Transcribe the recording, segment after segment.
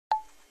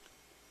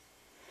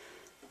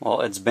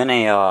Well, it's been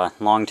a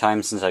long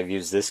time since I've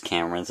used this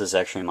camera. This is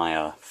actually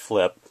my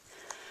flip.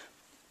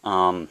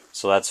 So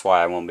that's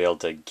why I won't be able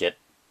to get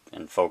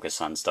and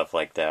focus on stuff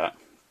like that.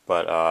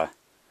 But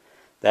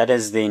that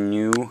is the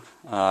new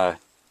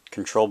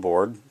control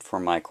board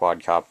for my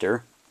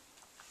quadcopter.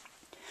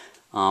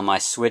 I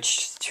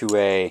switched to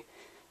a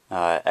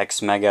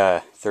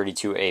Xmega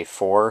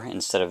 32A4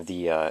 instead of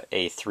the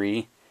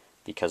A3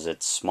 because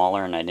it's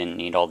smaller and I didn't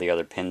need all the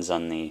other pins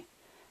on the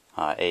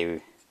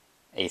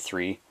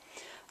A3.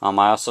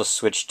 I also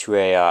switched to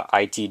a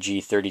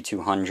ITG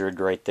 3200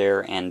 right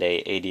there and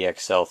a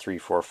ADXL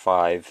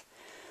 345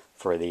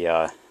 for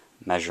the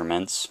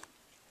measurements.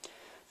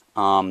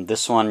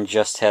 This one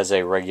just has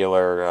a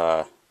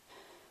regular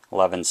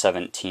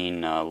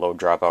 1117 low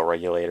dropout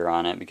regulator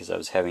on it because I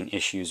was having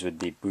issues with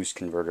the boost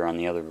converter on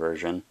the other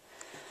version.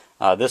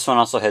 This one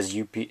also has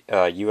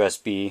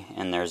USB,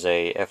 and there's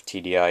a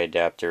FTDI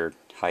adapter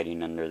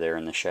hiding under there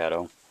in the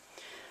shadow.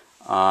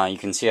 You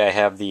can see I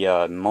have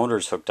the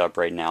motors hooked up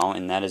right now,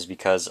 and that is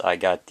because I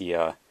got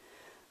the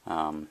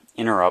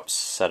interrupts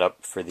set up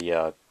for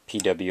the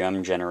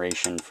PWM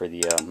generation for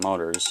the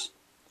motors,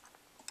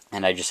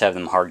 and I just have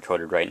them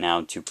hard-coded right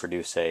now to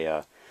produce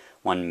a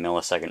 1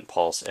 millisecond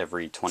pulse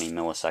every 20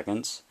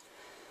 milliseconds,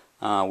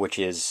 which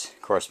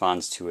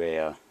corresponds to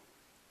a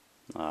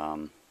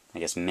I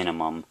guess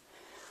minimum.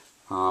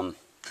 And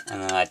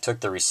then I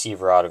took the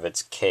receiver out of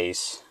its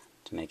case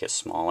to make it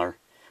smaller,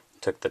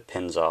 took the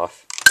pins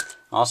off.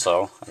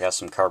 Also, I got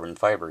some carbon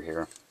fiber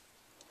here,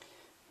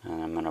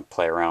 and I'm going to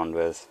play around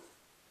with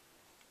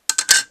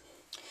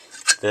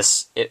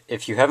this.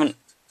 If you haven't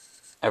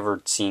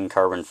ever seen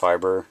carbon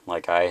fiber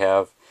like I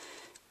have,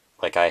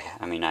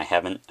 I mean I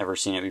haven't ever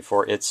seen it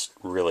before, it's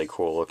really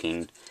cool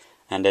looking,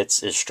 and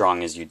it's as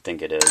strong as you'd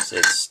think it is.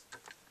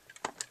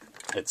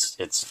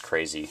 It's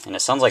crazy, and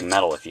it sounds like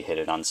metal if you hit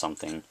it on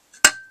something,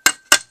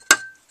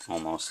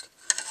 almost.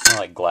 Not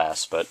like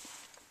glass, but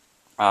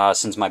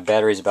since my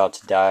battery's about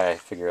to die, I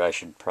figured I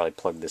should probably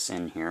plug this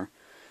in here.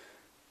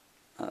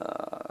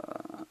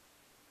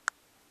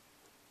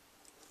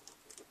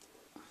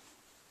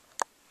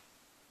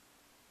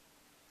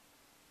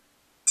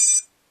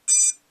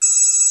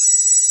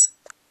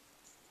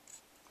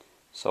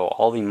 So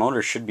all the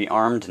motors should be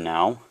armed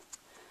now.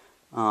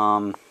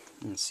 You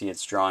can see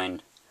it's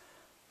drawing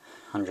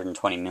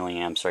 120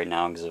 milliamps right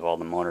now because of all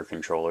the motor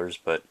controllers,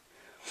 but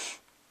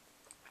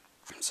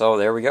so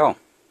there we go.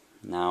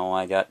 Now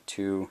I got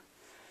to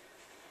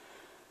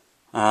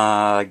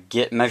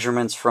get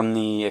measurements from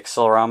the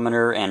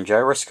accelerometer and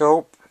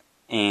gyroscope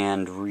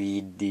and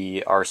read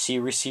the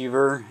RC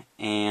receiver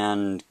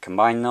and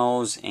combine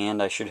those,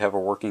 and I should have a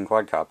working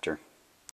quadcopter.